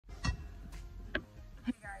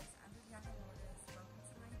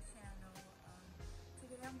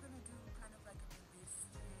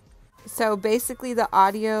So basically the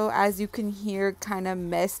audio, as you can hear, kind of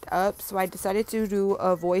messed up. So I decided to do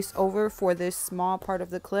a voiceover for this small part of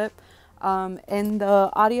the clip. In the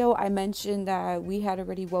audio, I mentioned that we had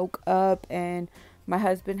already woke up and my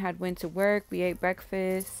husband had went to work. We ate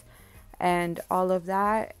breakfast and all of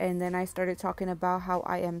that. And then I started talking about how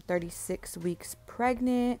I am 36 weeks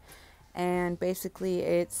pregnant. And basically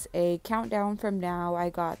it's a countdown from now. I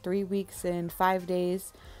got 3 weeks and 5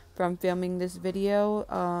 days from filming this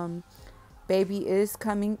video. Baby is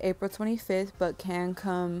coming April 25th, but can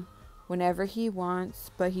come whenever he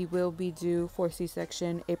wants, but he will be due for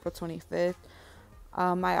C-section April 25th.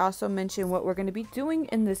 I also mentioned what we're going to be doing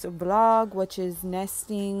in this vlog, which is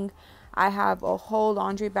nesting. I have a whole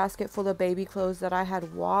laundry basket full of baby clothes that I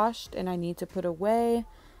had washed and I need to put away,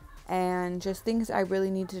 and just things I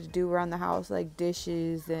really needed to do around the house, like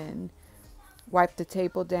dishes and wipe the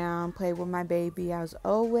table down, play with my baby as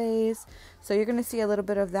always. So you're gonna see a little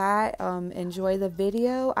bit of that. Enjoy the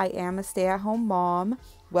video. I am a stay-at-home mom.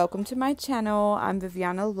 Welcome to my channel. I'm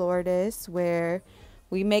Viviana Lourdes, where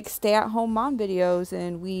we make stay-at-home mom videos,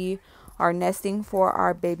 and we are nesting for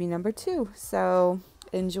our baby number 2. So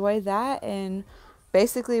enjoy that, and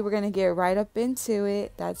basically we're gonna get right up into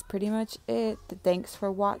it. That's pretty much it. Thanks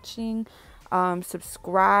for watching.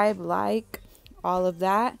 Subscribe, like, all of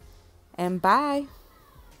that. And bye.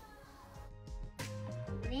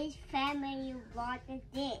 Which flavor you want to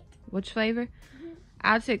take? Which flavor?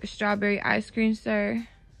 I'll take a strawberry ice cream, sir.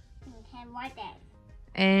 Okay, what is?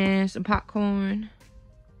 And some popcorn.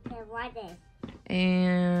 Okay, what is?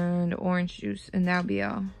 And orange juice. And that'll be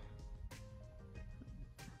all.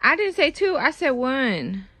 I didn't say 2. I said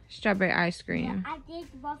 1. Strawberry ice cream. I did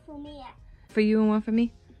one for me. For you and 1 for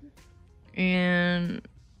me? And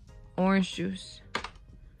orange juice.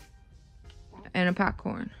 And a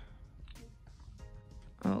popcorn.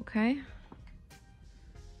 Okay.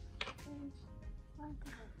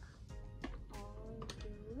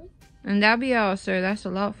 And that'll be all, sir. That's a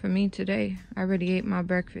lot for me today. I already ate my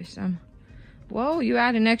breakfast. Whoa, you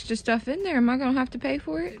adding extra stuff in there. Am I gonna have to pay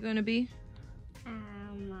for it? Gonna be?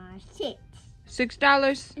 6.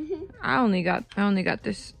 $6? I only got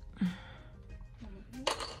this.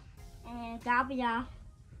 And that'll be all.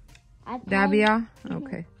 That'll be all?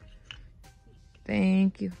 Okay.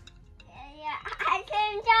 Thank you. Yeah, I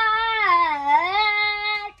can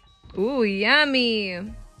do it. Ooh,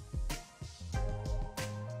 yummy.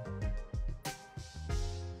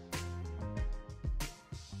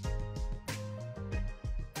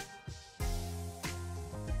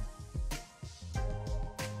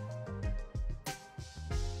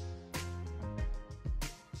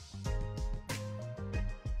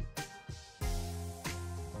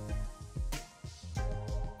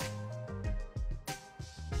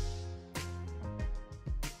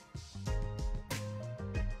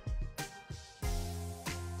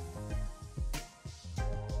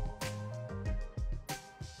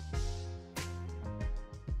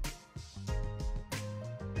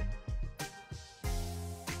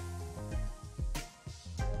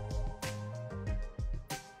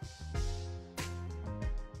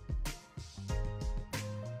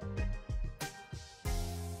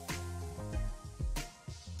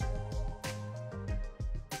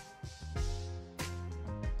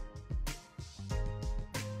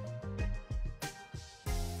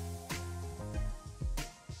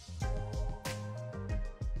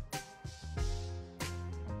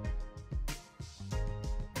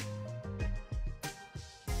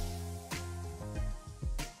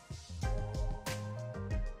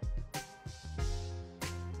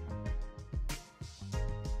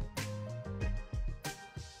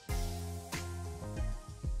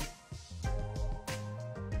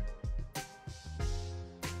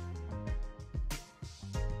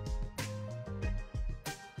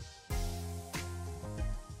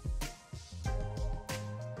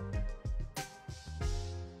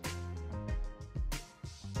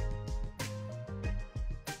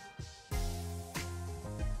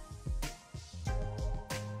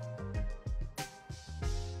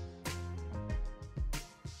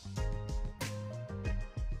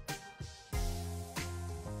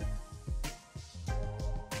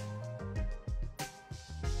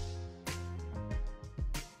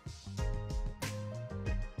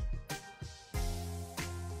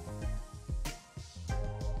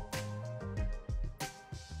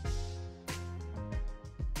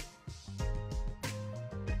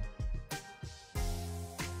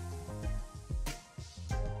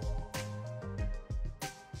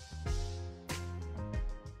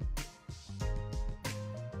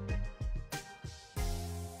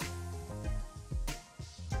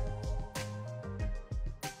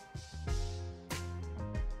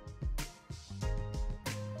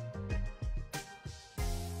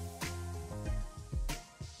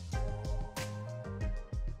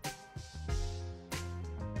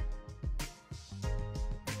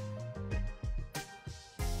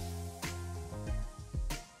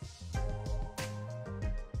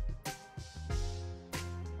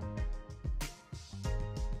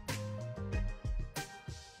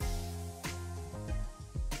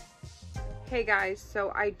 Hey guys,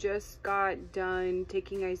 so I just got done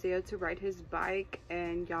taking Isaiah to ride his bike,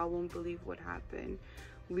 and y'all won't believe what happened.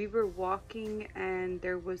 We were walking and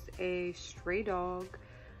there was a stray dog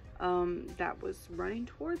that was running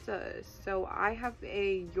towards us. So I have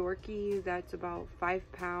a Yorkie that's about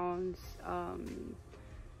 5 pounds,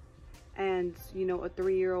 and you know, a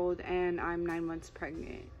 3-year-old, and I'm 9 months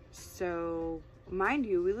pregnant. So mind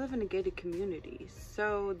you, we live in a gated community,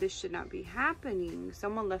 so this should not be happening.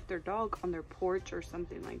 Someone left their dog on their porch or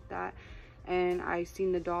something like that, and I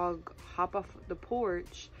seen the dog hop off the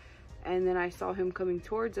porch, and then I saw him coming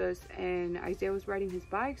towards us, and Isaiah was riding his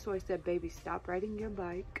bike. So I said, baby, stop riding your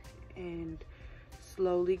bike and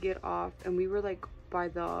slowly get off. And we were like by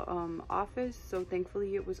the office, so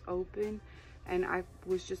thankfully it was open, and I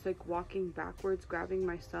was just like walking backwards, grabbing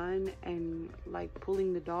my son and like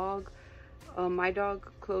pulling the dog, my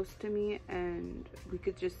dog, close to me, and we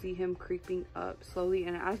could just see him creeping up slowly.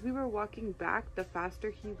 And as we were walking back, the faster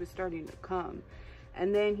he was starting to come,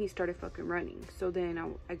 and then he started fucking running. So then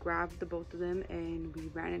I grabbed the both of them and we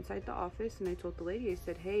ran inside the office, and I told the lady, I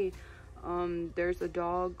said, hey, there's a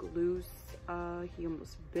dog loose. He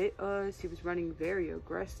almost bit us. He was running very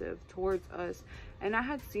aggressive towards us, and I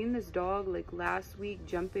had seen this dog like last week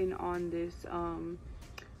jumping on this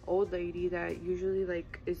old lady that usually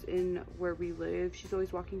like is in where we live. She's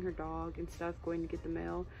always walking her dog and stuff, going to get the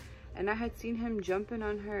mail, and I had seen him jumping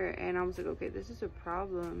on her, and I was like, okay, this is a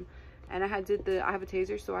problem. And I have a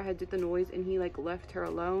taser, so I had did the noise, and he like left her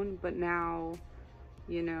alone. But now,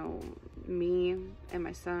 you know, me and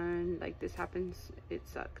my son, like, this happens. It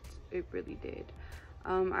sucked. It really did.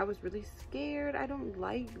 I was really scared. I don't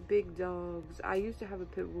like big dogs. I used to have a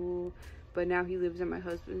pit bull, but now he lives at my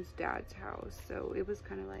husband's dad's house, so it was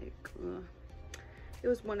kind of like, ugh. It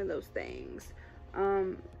was one of those things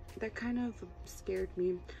that kind of scared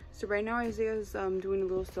me. So right now Isaiah's doing a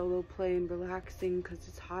little solo play and relaxing because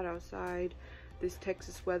it's hot outside. This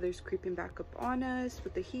Texas weather's creeping back up on us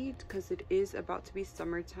with the heat because it is about to be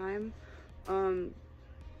summertime.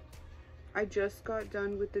 I just got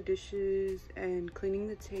done with the dishes and cleaning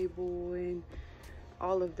the table and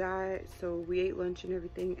all of that, so we ate lunch and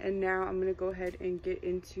everything, and now I'm gonna go ahead and get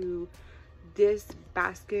into this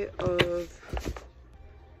basket of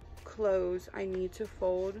clothes I need to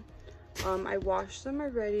fold. I washed them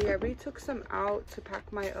already. I already took some out to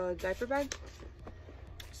pack my diaper bag.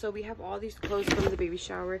 So we have all these clothes from the baby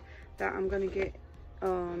shower that I'm gonna get,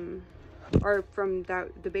 or from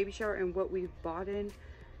the baby shower and what we've bought in.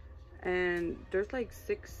 And there's like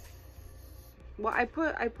 6. Well, I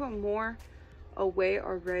put more away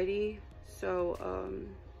already, so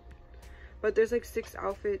but there's like 6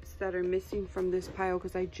 outfits that are missing from this pile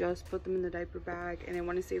because I just put them in the diaper bag, and I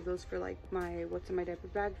want to save those for like my what's in my diaper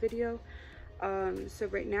bag video. So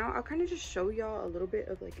right now I'll kind of just show y'all a little bit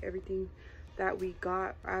of like everything that we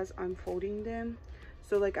got as I'm folding them.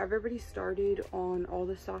 So like I've already started on all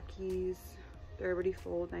the sockies. They're already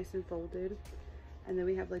nice and folded, and then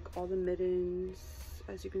we have like all the mittens,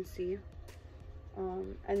 as you can see.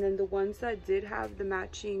 And then the ones that did have the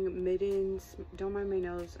matching mittens, don't mind my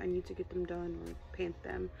nails, I need to get them done or paint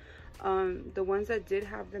them. The ones that did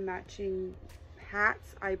have the matching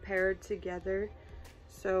hats I paired together,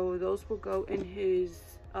 so those will go in his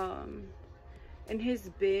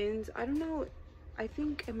bins. I don't know, I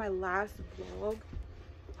think in my last vlog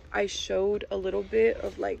I showed a little bit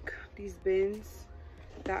of like these bins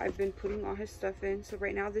that I've been putting all his stuff in. So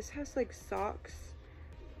right now this has like socks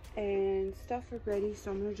and stuff already,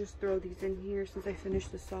 so I'm gonna just throw these in here since I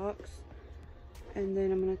finished the socks, and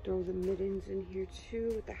then I'm gonna throw the mittens in here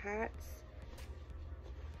too with the hats,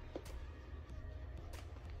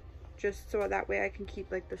 just so that way I can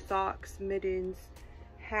keep like the socks, mittens,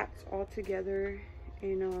 hats all together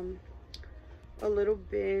in a little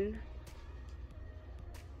bin.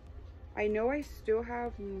 I know I still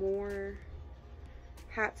have more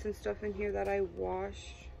hats and stuff in here that I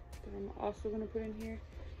wash that I'm also gonna put in here.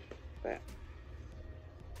 But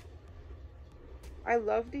I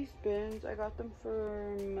love these bins. I got them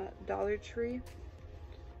from Dollar Tree,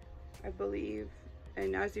 I believe.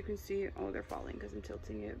 And as you can see, oh, they're falling because I'm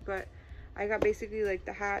tilting it. But I got basically like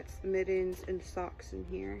the hats, the mittens, and socks in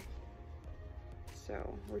here.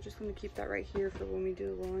 So we're just gonna keep that right here for when we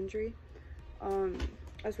do the laundry.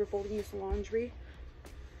 As we're folding this laundry.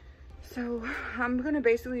 So I'm gonna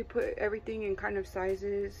basically put everything in kind of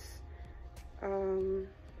sizes.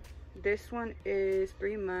 This one is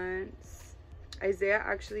 3 months. Isaiah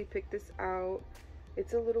actually picked this out.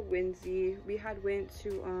 It's a little winsy. We had went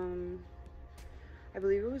to I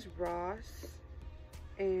believe it was Ross,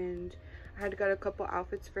 and I had got a couple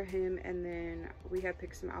outfits for him, and then we had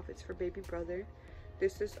picked some outfits for baby brother.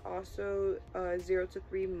 This is also 0 to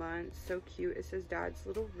 3 months. So cute. It says Dad's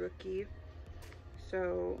Little Rookie.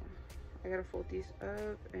 So I gotta fold these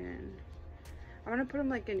up, and I'm gonna put them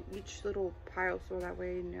like in each little pile so that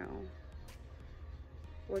way I know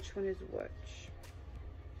which one is which.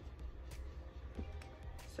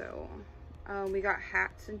 So we got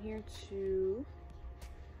hats in here too.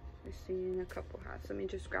 We're seeing a couple hats. Let me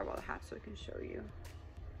just grab all the hats so I can show you.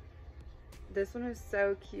 This one is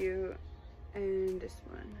so cute, and this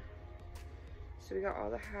one. So we got all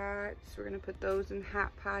the hats. We're gonna put those in the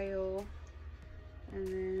hat pile. And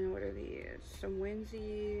then what are these? Some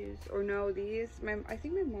onesies, or no, these. I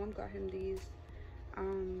think my mom got him these. Let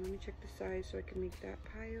me check the size so I can make that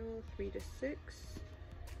pile. 3 to 6.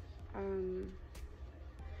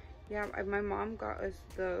 Yeah, my mom got us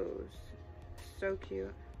those. So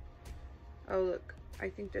cute. Oh look, I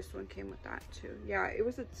think this one came with that too. Yeah, it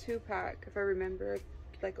was a 2-pack if I remember,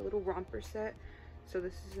 like a little romper set. So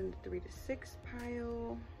this is in the 3 to 6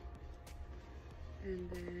 pile. And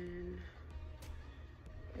then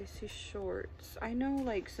I see shorts. I know,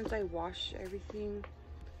 like, since I washed everything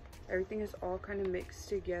is all kind of mixed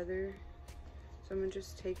together. So I'm gonna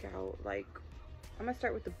just take out, like, I'm gonna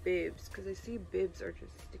start with the bibs because I see bibs are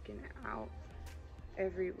just sticking out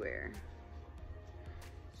everywhere.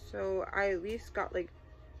 So I at least got like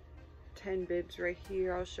 10 bibs right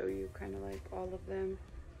here. I'll show you kind of like all of them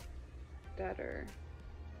that are,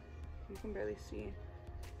 you can barely see.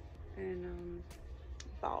 And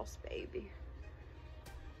Boss Baby.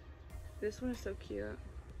 This one is so cute.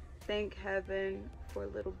 Thank heaven for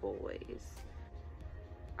little boys.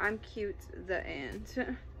 I'm cute, the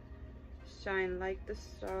end. Shine like the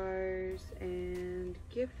stars and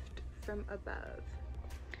gift from above.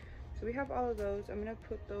 So we have all of those. I'm gonna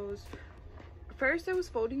put those. First I was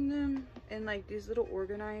folding them in like these little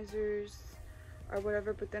organizers or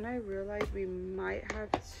whatever, but then I realized we might have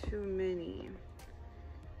too many.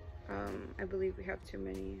 I believe we have too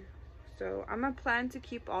many. So I'm gonna plan to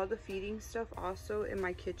keep all the feeding stuff also in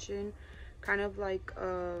my kitchen, kind of like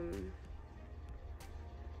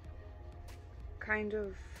kind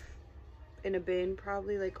of in a bin,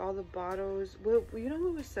 probably, like all the bottles. Well, you know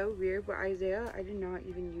what was so weird with Isaiah? I did not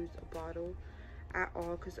even use a bottle at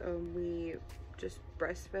all because we just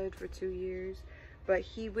breastfed for 2 years, but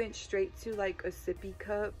he went straight to like a sippy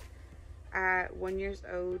cup at 1 year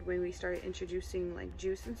old when we started introducing like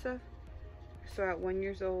juice and stuff. So at 1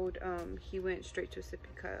 year old, he went straight to a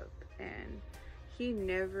sippy cup, and he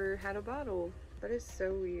never had a bottle. That is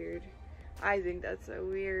so weird. I think that's so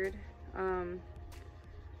weird.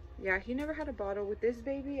 Yeah, he never had a bottle. With this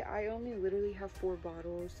baby, I only literally have 4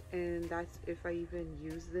 bottles, and that's if I even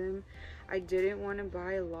use them. I didn't want to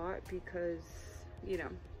buy a lot because, you know,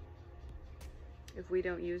 if we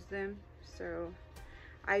don't use them. So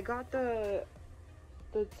I got the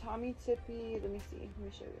Tommee Tippee. Let me see, let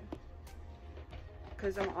me show you,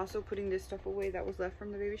 because I'm also putting this stuff away that was left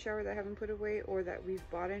from the baby shower that I haven't put away, or that we've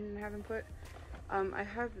bought in and haven't put. I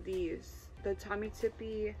have these, the Tommee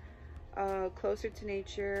Tippee Closer to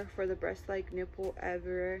Nature for the breast like nipple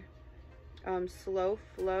ever, Slow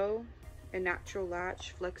Flow and Natural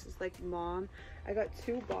Latch flexes like mom. I got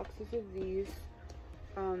 2 boxes of these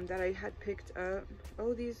that I had picked up.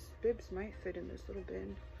 Oh, these bibs might fit in this little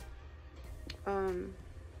bin.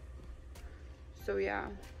 So yeah.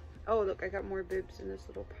 Oh look, I got more bibs in this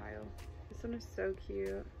little pile. This one is so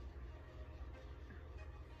cute.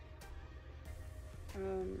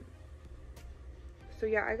 So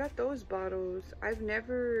yeah, I got those bottles. I've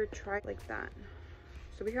never tried like that.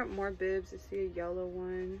 So we got more bibs. I see a yellow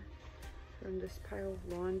one from this pile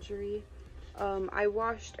of laundry. I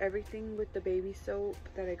washed everything with the baby soap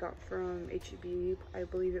that I got from H-E-B. I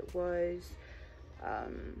believe it was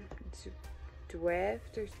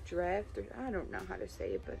Draft, or I don't know how to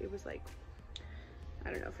say it, but it was like, I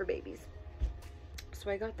don't know, for babies. So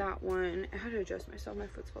I got that one. I had to adjust myself, my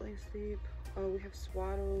foot's falling asleep. Oh, we have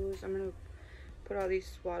swaddles. I'm gonna put all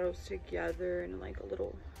these swaddles together in like a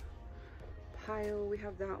little pile. We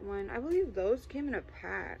have that one. I believe those came in a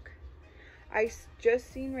pack. I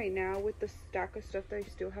just seen right now with the stack of stuff that I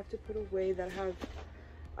still have to put away that I have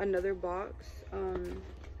another box.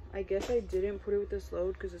 I guess I didn't put it with this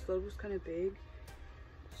load because this load was kind of big.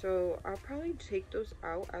 So I'll probably take those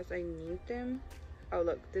out as I need them. Oh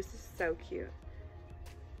look, this is so cute.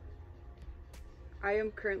 I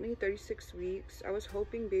am currently 36 weeks. I was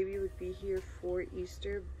hoping baby would be here for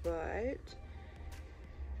Easter, but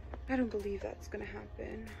I don't believe that's gonna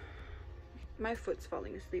happen. My foot's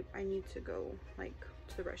falling asleep. I need to go like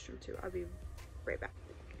to the restroom too. I'll be right back.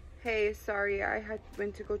 Hey, sorry, I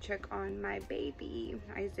went to go check on my baby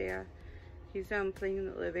Isaiah. He's playing in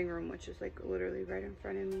the living room, which is like literally right in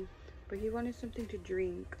front of me. But he wanted something to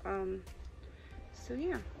drink. So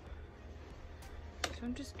yeah. So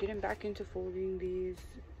I'm just getting back into folding these.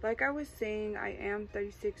 Like I was saying, I am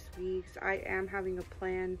 36 weeks. I am having a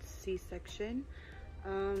planned C-section.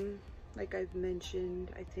 Like I've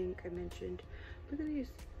mentioned, I think I mentioned. Look at these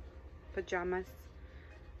pajamas.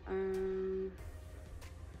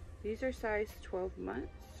 These are size 12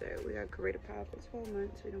 months. So we got Great Pop at 12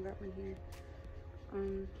 months. We don't got one here.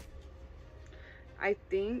 I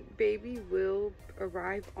think baby will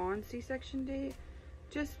arrive on C-section date.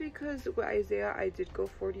 Just because with Isaiah, I did go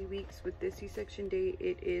 40 weeks. With this C-section date,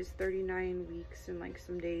 it is 39 weeks and like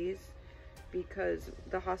some days, because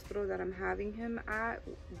the hospital that I'm having him at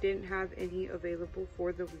didn't have any available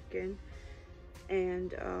for the weekend.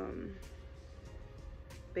 And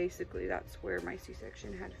basically that's where my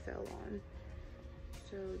C-section had fell on.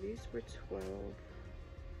 So these were 12.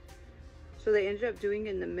 So they ended up doing it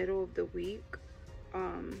in the middle of the week,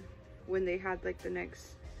 when they had like the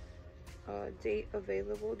next date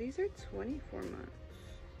available. These are 24 months,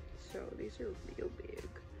 so these are real big.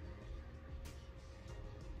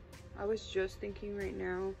 I was just thinking right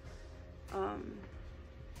now,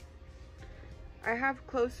 I have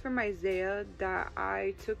clothes from Isaiah that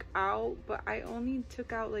I took out, but I only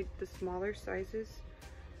took out like the smaller sizes,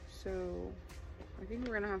 so I think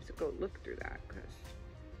we're gonna have to go look through that, because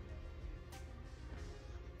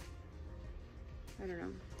I don't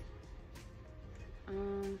know.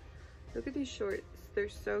 Look at these shorts. They're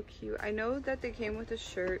so cute. I know that they came with a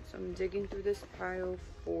shirt, so I'm digging through this pile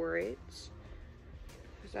for it,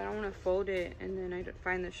 because I don't want to fold it and then I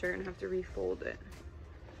find the shirt and have to refold it.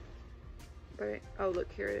 But oh,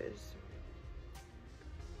 look, here it is.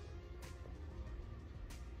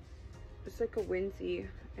 It's like a onesie,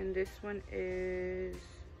 and this one is,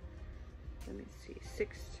 let me see,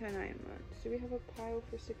 6 to 9 months. Do we have a pile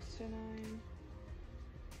for 6 to 9?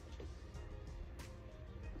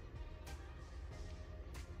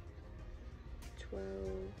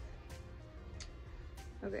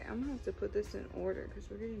 Okay, I'm gonna have to put this in order because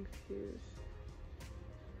we're getting confused.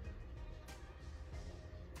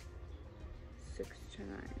 6 to 9.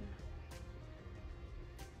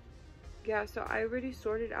 Yeah, so I already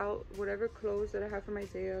sorted out whatever clothes that I have from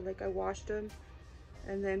Isaiah. Like I washed them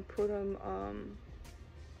and then put them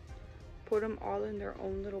all in their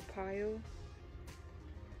own little pile.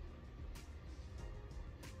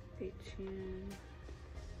 18.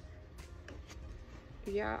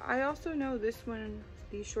 Yeah, I also know this one,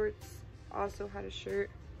 these shorts also had a shirt.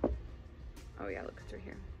 Oh yeah, look, it's right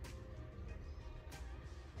here.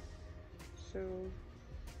 So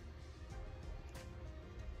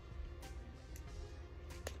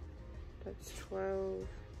that's 12.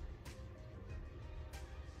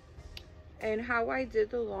 And how I did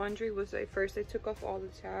the laundry was I took off all the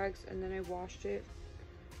tags and then I washed it.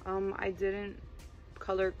 I didn't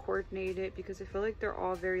color coordinate it because I feel like they're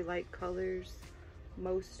all very light colors,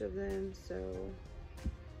 most of them, so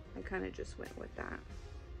I kind of just went with that.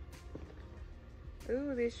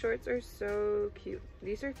 Ooh, these shorts are so cute.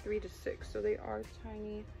 These are 3 to 6, so they are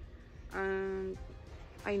tiny.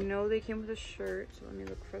 I know they came with a shirt, so let me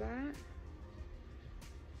look for that.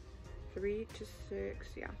 3 to 6,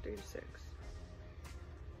 yeah, 3 to 6.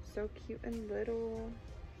 So cute and little.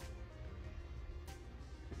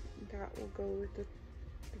 That will go with the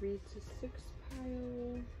 3 to 6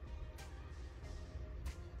 pile.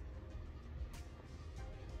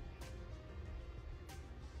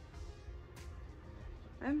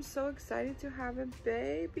 I'm so excited to have a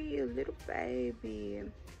baby, a little baby.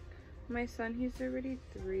 My son, he's already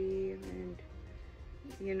 3, and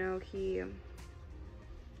you know, he's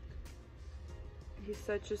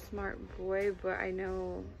such a smart boy, but I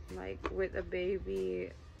know like with a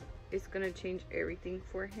baby it's gonna change everything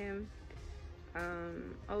for him.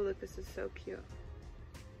 Oh look, this is so cute.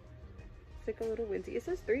 It's like a little onesie. It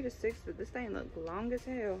says 3 to 6, but this thing look long as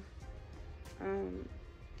hell.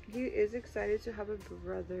 He is excited to have a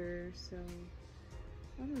brother, so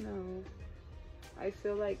I don't know. I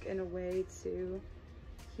feel like in a way too,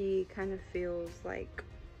 he kind of feels like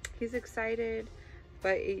he's excited,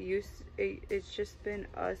 but it's just been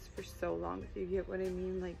us for so long, if you get what I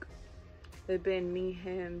mean. Like it's been me,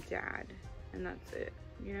 him, dad, and that's it,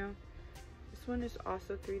 you know. This one is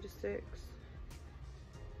also 3 to 6.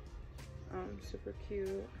 Super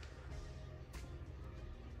cute.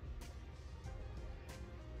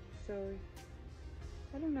 So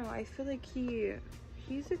I don't know, I feel like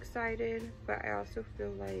he's excited, but I also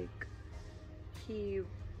feel like he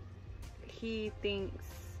thinks,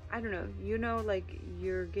 I don't know, you know, like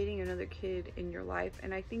you're getting another kid in your life,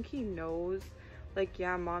 and I think he knows like,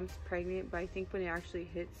 yeah, mom's pregnant, but I think when it actually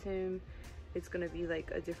hits him, it's gonna be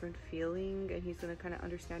like a different feeling, and he's gonna kind of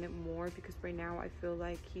understand it more, because right now I feel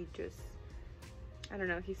like he just, I don't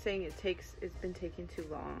know, he's saying it's been taking too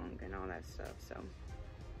long and all that stuff. So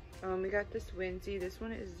we got this Winsy. This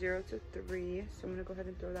one is 0 to 3, so I'm gonna go ahead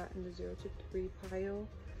and throw that in the 0 to 3 pile.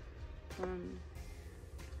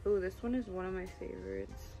 Oh, this one is one of my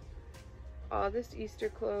favorites. All this Easter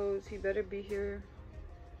clothes, he better be here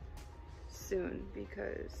soon,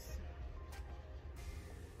 because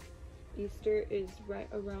Easter is right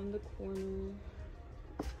around the corner.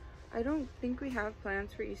 I don't think we have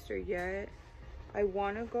plans for Easter yet. I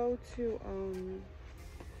want to go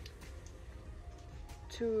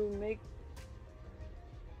to make,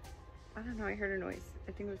 I don't know, I heard a noise.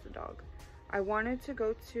 I think it was the dog. I wanted to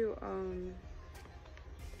go to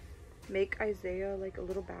make Isaiah like a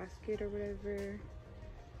little basket or whatever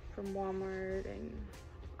from Walmart, and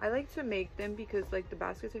I like to make them because like the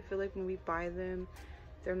baskets, I feel like when we buy them,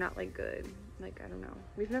 they're not like good. Like, I don't know,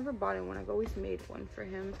 we've never bought one. I've always made one for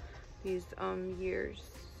him these years.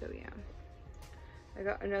 So yeah, I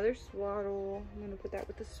got another swaddle. I'm gonna put that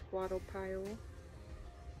with the swaddle pile.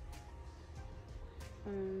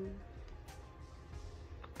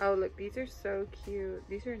 Oh look, these are so cute.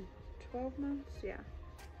 These are 12 months. Yeah,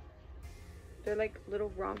 they're like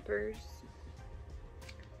little rompers.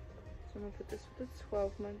 So I'm gonna put this with the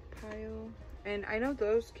 12-month pile. And I know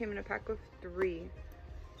those came in a pack of 3.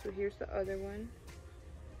 So here's the other one.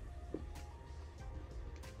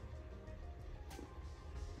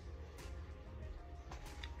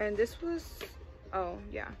 And this was, oh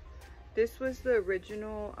yeah, this was the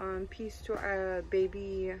original piece to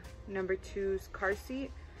baby number 2's car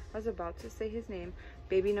seat. I was about to say his name,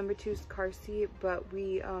 baby number 2's car seat, but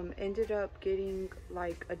we ended up getting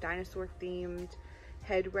like a dinosaur themed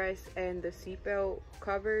headrest and the seatbelt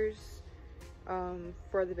covers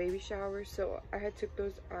for the baby shower. So I had took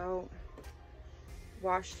those out,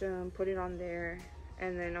 washed them, put it on there,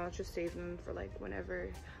 and then I'll just save them for like whenever.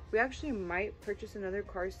 We actually might purchase another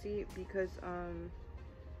car seat because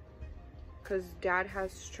dad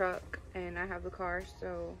has truck and I have the car,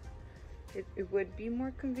 so it would be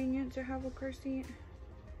more convenient to have a car seat,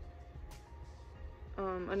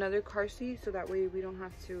 another car seat, so that way we don't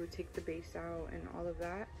have to take the base out and all of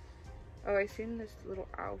that. Oh, I seen this little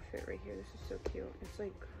outfit right here. This is so cute. It's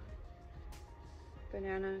like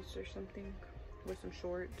bananas or something with some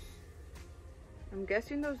shorts. I'm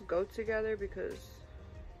guessing those go together because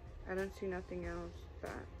I don't see nothing else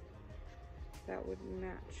that would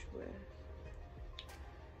match with.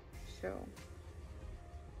 So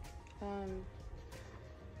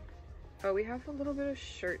oh, we have a little bit of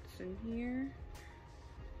shirts in here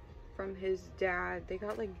from his dad. They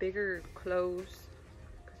got like bigger clothes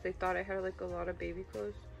because they thought I had like a lot of baby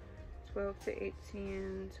clothes. 12 to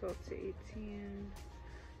 18, 12 to 18.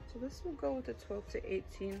 So this will go with the 12 to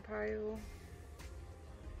 18 pile.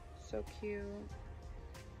 So cute.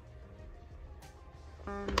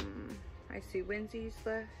 I see Winsies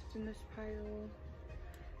left in this pile.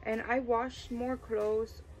 And I washed more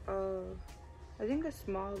clothes, I think a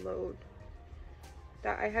small load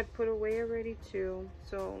that I had put away already too.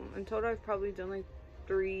 So in total I've probably done like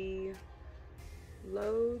 3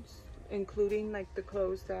 loads, including like the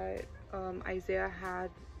clothes that Isaiah had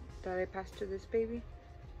that I passed to this baby.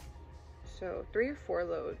 So 3 or 4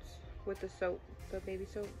 loads with the soap, the baby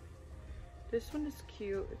soap. This one is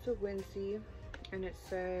cute. It's a Winsy and it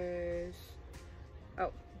says,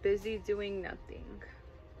 oh, busy doing nothing.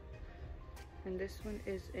 And this one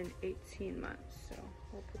is in 18 months, so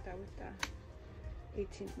we'll put that with the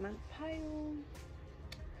 18-month pile.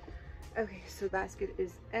 Okay, so the basket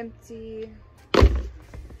is empty.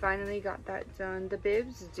 Finally got that done. The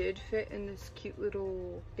bibs did fit in this cute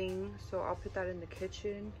little thing, so I'll put that in the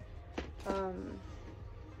kitchen. I'm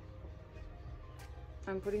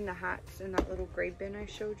putting the hats in that little gray bin I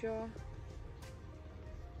showed y'all.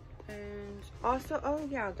 And also, oh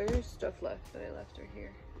yeah, there is stuff left that I left right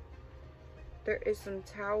here. There is some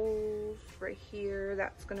towels right here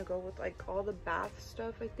that's gonna go with like all the bath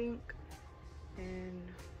stuff, I think.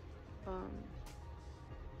 And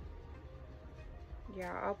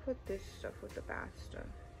yeah, I'll put this stuff with the bath stuff.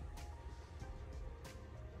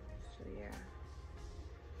 So yeah.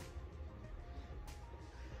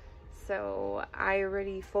 So I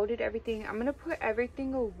already folded everything. I'm gonna put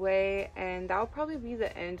everything away, and that'll probably be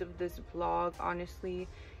the end of this vlog, honestly.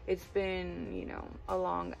 it's been, you know, a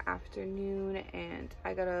long afternoon and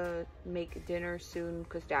I gotta make dinner soon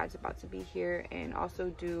because Dad's about to be here, and also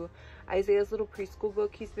do Isaiah's little preschool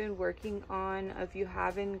book he's been working on. If you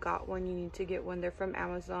haven't got one, you need to get one. They're from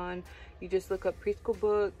Amazon. You just look up preschool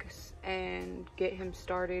books and get him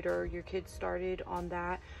started, or your kids started on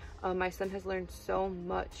that. My son has learned so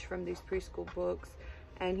much from these preschool books,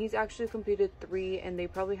 and he's actually completed 3, and they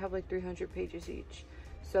probably have like 300 pages each.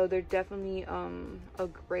 So they're definitely a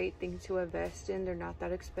great thing to invest in. They're not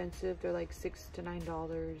that expensive. They're like $6 to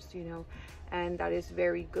 $9, you know, and that is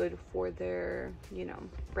very good for their, you know,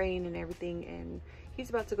 brain and everything. And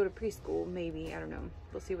he's about to go to preschool, maybe, I don't know.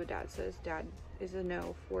 We'll see what Dad says. Dad is a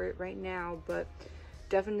no for it right now, but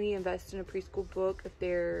definitely invest in a preschool book. If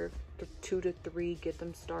they're 2 to 3, get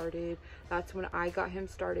them started. That's when I got him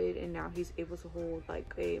started, and now he's able to hold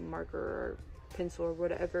like a marker or pencil or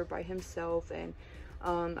whatever by himself. And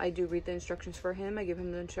I do read the instructions for him. I give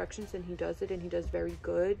him the instructions and he does it, and he does very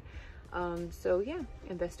good. So yeah,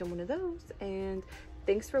 invest in one of those. And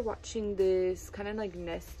thanks for watching this kind of like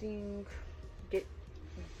nesting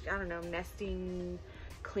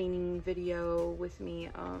cleaning video with me.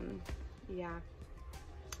 Yeah,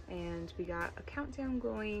 and we got a countdown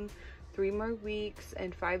going, 3 more weeks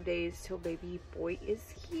and 5 days till baby boy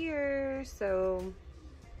is here. So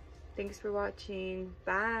thanks for watching.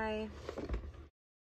 Bye.